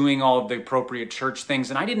doing all of the appropriate church things,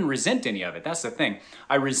 and I didn't resent any of it. That's the thing.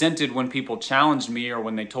 I resented when people challenged me, or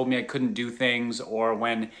when they told me I couldn't do things, or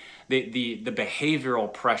when the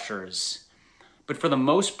behavioral pressures. But for the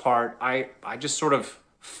most part, I just sort of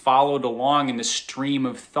followed along in the stream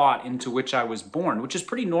of thought into which I was born, which is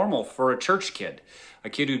pretty normal for a church kid, a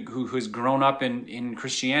kid who has grown up in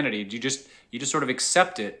Christianity. You just sort of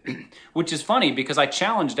accept it, which is funny because I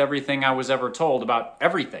challenged everything I was ever told about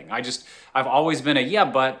everything. I've always been a yeah,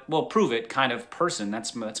 but well, prove it kind of person.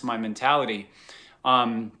 That's my mentality.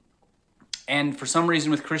 And for some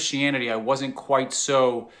reason with Christianity, I wasn't quite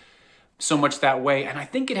so much that way. And I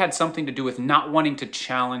think it had something to do with not wanting to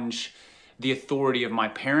challenge the authority of my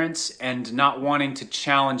parents and not wanting to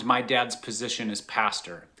challenge my dad's position as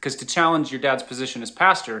pastor. Because to challenge your dad's position as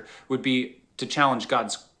pastor would be to challenge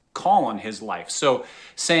God's call on his life. So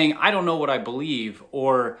saying, I don't know what I believe,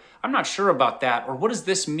 or I'm not sure about that, or what does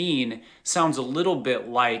this mean, sounds a little bit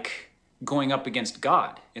like going up against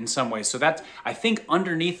God in some ways. So that, I think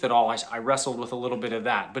underneath it all, I wrestled with a little bit of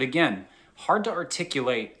that. But again, hard to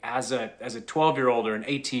articulate as a 12-year-old or an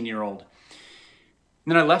 18-year-old.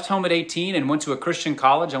 And then I left home at 18 and went to a Christian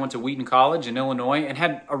college. I went to Wheaton College in Illinois and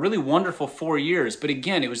had a really wonderful 4 years. But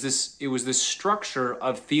again, it was this structure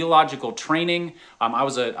of theological training. I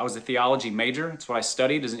was a theology major. That's what I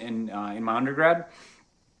studied in my undergrad,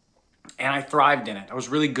 and I thrived in it. I was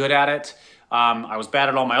really good at it. I was bad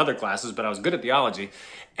at all my other classes, but I was good at theology,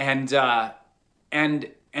 and a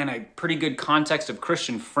pretty good context of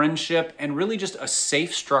Christian friendship, and really just a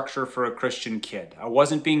safe structure for a Christian kid. I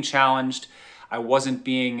wasn't being challenged. I wasn't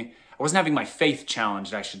having my faith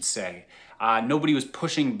challenged, I should say. Nobody was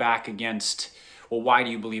pushing back against, well, why do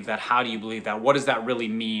you believe that? How do you believe that? What does that really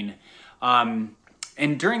mean? And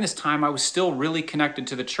during this time, I was still really connected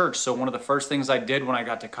to the church. So one of the first things I did when I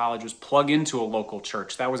got to college was plug into a local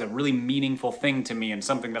church. That was a really meaningful thing to me and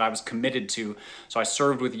something that I was committed to. So I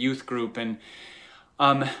served with youth group. And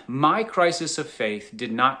my crisis of faith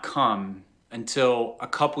did not come until a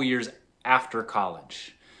couple years after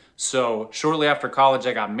college. So shortly after college,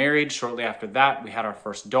 I got married. Shortly after that, we had our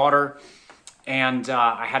first daughter. And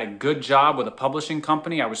I had a good job with a publishing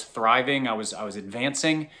company. I was thriving. I was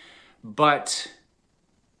advancing. But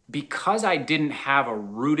because I didn't have a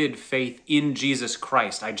rooted faith in Jesus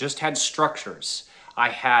Christ, I just had structures.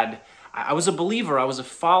 I was a believer. I was a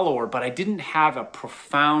follower, but I didn't have a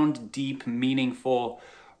profound, deep, meaningful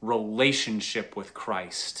relationship with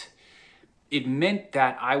Christ. It meant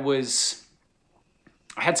that I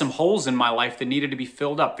had some holes in my life that needed to be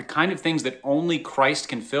filled up. The kind of things that only Christ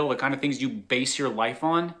can fill, the kind of things you base your life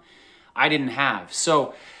on, I didn't have.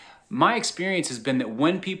 So my experience has been that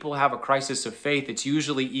when people have a crisis of faith, it's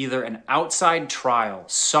usually either an outside trial,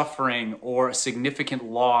 suffering, or a significant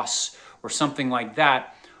loss, or something like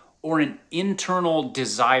that, or an internal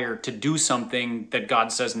desire to do something that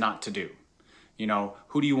God says not to do. You know,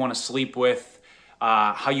 who do you want to sleep with?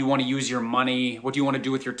 How you want to use your money, what do you want to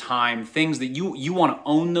do with your time, things that you want to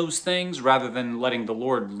own those things rather than letting the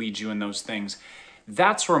Lord lead you in those things.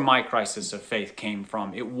 That's where my crisis of faith came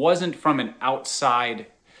from. It wasn't from an outside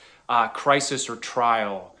crisis or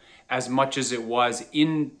trial as much as it was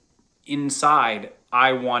inside.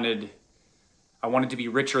 I wanted to be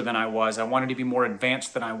richer than I was. I wanted to be more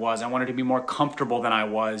advanced than I was. I wanted to be more comfortable than I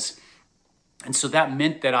was. And so that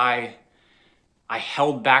meant that I I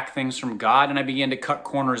held back things from God, and I began to cut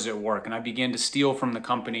corners at work, and I began to steal from the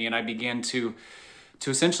company, and I began to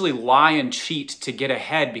essentially lie and cheat to get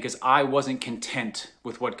ahead because I wasn't content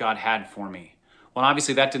with what God had for me. Well,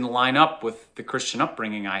 obviously that didn't line up with the Christian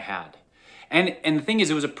upbringing I had. And the thing is,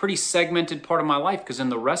 it was a pretty segmented part of my life, because in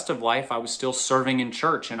the rest of life, I was still serving in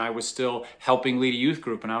church, and I was still helping lead a youth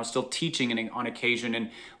group, and I was still teaching on occasion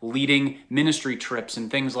and leading ministry trips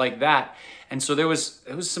and things like that. And so there was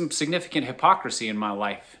some significant hypocrisy in my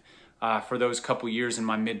life for those couple years in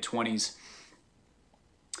my mid-20s,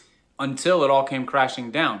 until it all came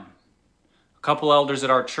crashing down. A couple elders at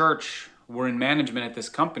our church were in management at this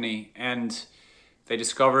company, and they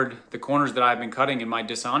discovered the corners that I've been cutting in my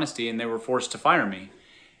dishonesty, and they were forced to fire me.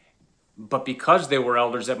 But because they were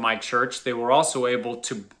elders at my church, they were also able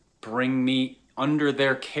to bring me under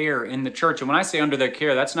their care in the church. And when I say under their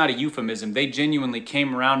care, that's not a euphemism. They genuinely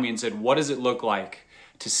came around me and said, what does it look like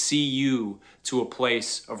to see you to a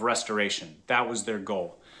place of restoration? That was their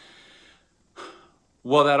goal.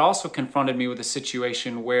 Well, that also confronted me with a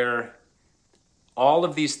situation where all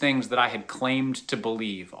of these things that I had claimed to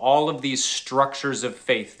believe, all of these structures of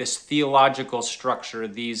faith, this theological structure,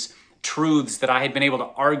 these truths that I had been able to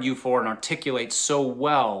argue for and articulate so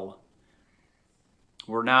well,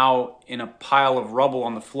 were now in a pile of rubble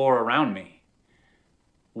on the floor around me.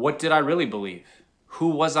 What did I really believe? Who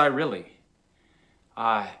was I really?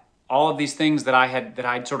 All of these things that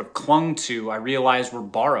I'd sort of clung to, I realized were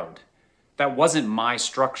borrowed. That wasn't my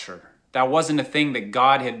structure. That wasn't a thing that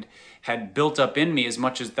God had built up in me as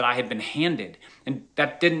much as that I had been handed. And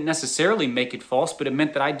that didn't necessarily make it false, but it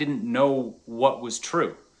meant that I didn't know what was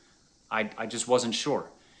true. I just wasn't sure.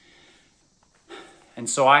 And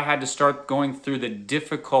so I had to start going through the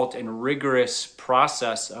difficult and rigorous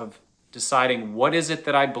process of deciding, what is it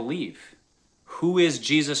that I believe? Who is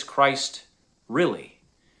Jesus Christ really?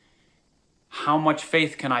 How much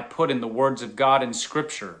faith can I put in the words of God in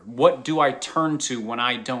Scripture? What do I turn to when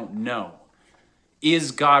I don't know?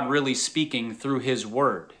 Is God really speaking through His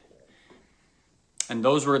Word? And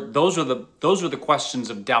those were the questions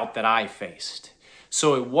of doubt that I faced.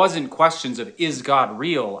 So it wasn't questions of, is God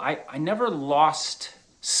real? I never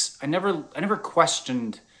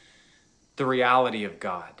questioned the reality of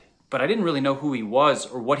God, but I didn't really know who He was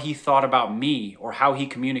or what He thought about me or how He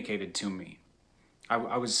communicated to me.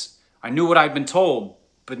 I knew what I'd been told,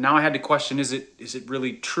 but now I had to question, is it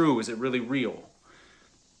really true? Is it really real?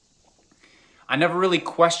 I never really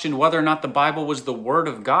questioned whether or not the Bible was the Word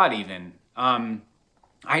of God even.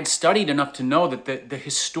 I had studied enough to know that the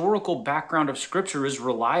historical background of Scripture is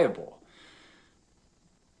reliable.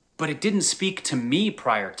 But it didn't speak to me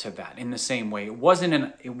prior to that in the same way. It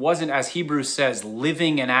wasn't, as Hebrews says,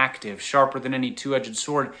 living and active, sharper than any two-edged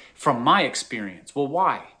sword from my experience. Well,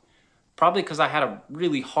 why? Probably because I had a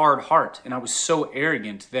really hard heart and I was so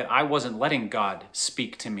arrogant that I wasn't letting God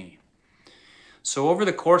speak to me. So over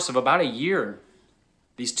the course of about a year,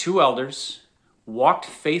 these two elders walked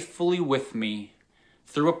faithfully with me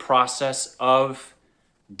through a process of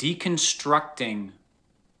deconstructing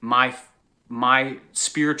my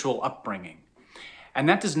spiritual upbringing. And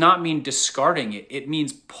that does not mean discarding it. It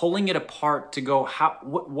means pulling it apart to go,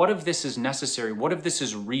 what if this is necessary? What if this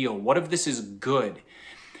is real? What if this is good?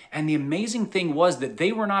 And the amazing thing was that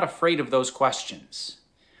they were not afraid of those questions.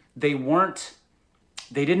 They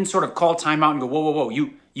didn't sort of call time out and go, whoa,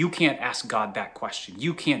 you can't ask God that question.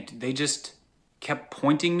 You can't. They just kept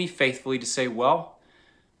pointing me faithfully to say, well,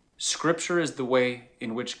 Scripture is the way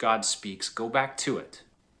in which God speaks. Go back to it.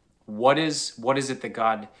 What is it that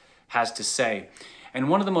God has to say? And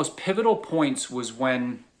one of the most pivotal points was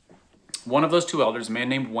when one of those two elders, a man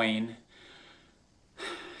named Wayne,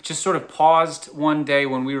 just sort of paused one day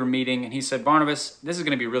when we were meeting, and he said, Barnabas, this is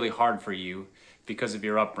going to be really hard for you because of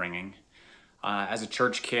your upbringing. As a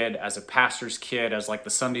church kid, as a pastor's kid, as like the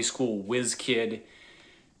Sunday school whiz kid.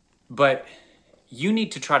 But you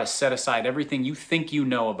need to try to set aside everything you think you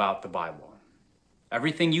know about the Bible.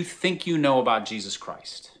 Everything you think you know about Jesus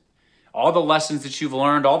Christ. All the lessons that you've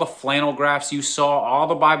learned, all the flannel graphs you saw, all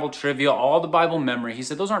the Bible trivia, all the Bible memory. He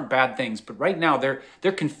said, those aren't bad things, but right now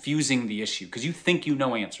they're confusing the issue because you think you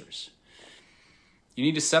know answers. You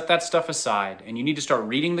need to set that stuff aside and you need to start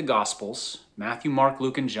reading the Gospels, Matthew, Mark,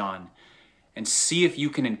 Luke, and John, and see if you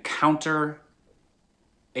can encounter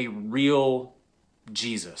a real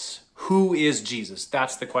Jesus. Who is Jesus?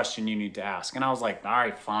 That's the question you need to ask. And I was like, all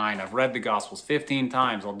right, fine. I've read the Gospels 15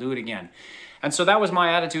 times. I'll do it again. And so that was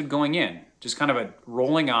my attitude going in. Just kind of a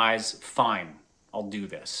rolling eyes, fine, I'll do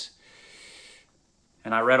this.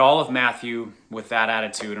 And I read all of Matthew with that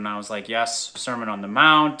attitude, and I was like, yes, Sermon on the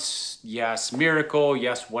Mount, yes, miracle,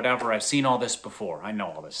 yes, whatever. I've seen all this before. I know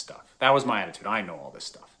all this stuff. That was my attitude. I know all this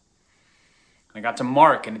stuff. I got to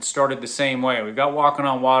Mark, and it started the same way. We've got walking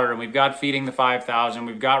on water, and we've got feeding the 5,000.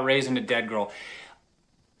 We've got raising a dead girl.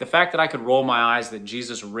 The fact that I could roll my eyes that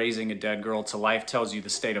Jesus raising a dead girl to life tells you the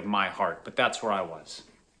state of my heart, but that's where I was.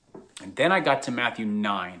 And then I got to Matthew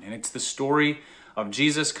 9, and it's the story of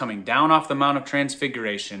Jesus coming down off the Mount of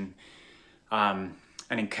Transfiguration and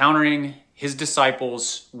encountering his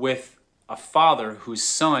disciples with a father whose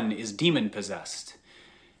son is demon-possessed.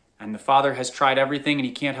 And the father has tried everything and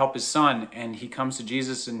he can't help his son. And he comes to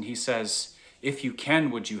Jesus and he says, if you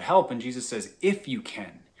can, would you help? And Jesus says, if you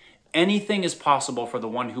can. Anything is possible for the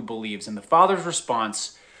one who believes. And the father's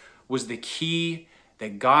response was the key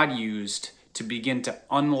that God used to begin to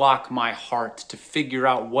unlock my heart to figure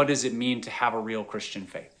out what does it mean to have a real Christian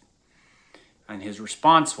faith. And his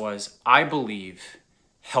response was, I believe,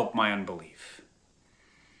 help my unbelief.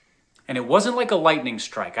 And it wasn't like a lightning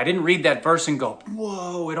strike. I didn't read that verse and go,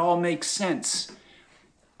 whoa, it all makes sense.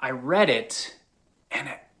 I read it and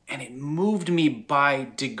it moved me by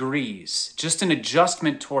degrees, just an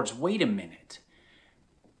adjustment towards, wait a minute.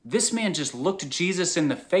 This man just looked Jesus in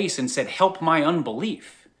the face and said, help my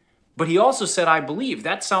unbelief. But he also said, I believe.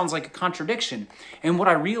 That sounds like a contradiction. And what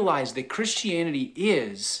I realized that Christianity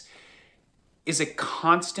is a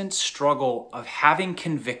constant struggle of having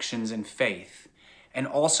convictions and faith and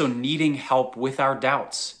also needing help with our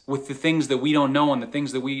doubts, with the things that we don't know and the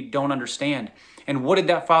things that we don't understand. And what did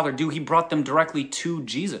that father do? He brought them directly to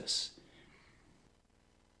Jesus.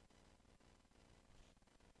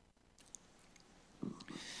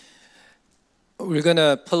 We're going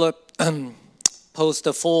to pull up, post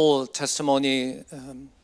the full testimony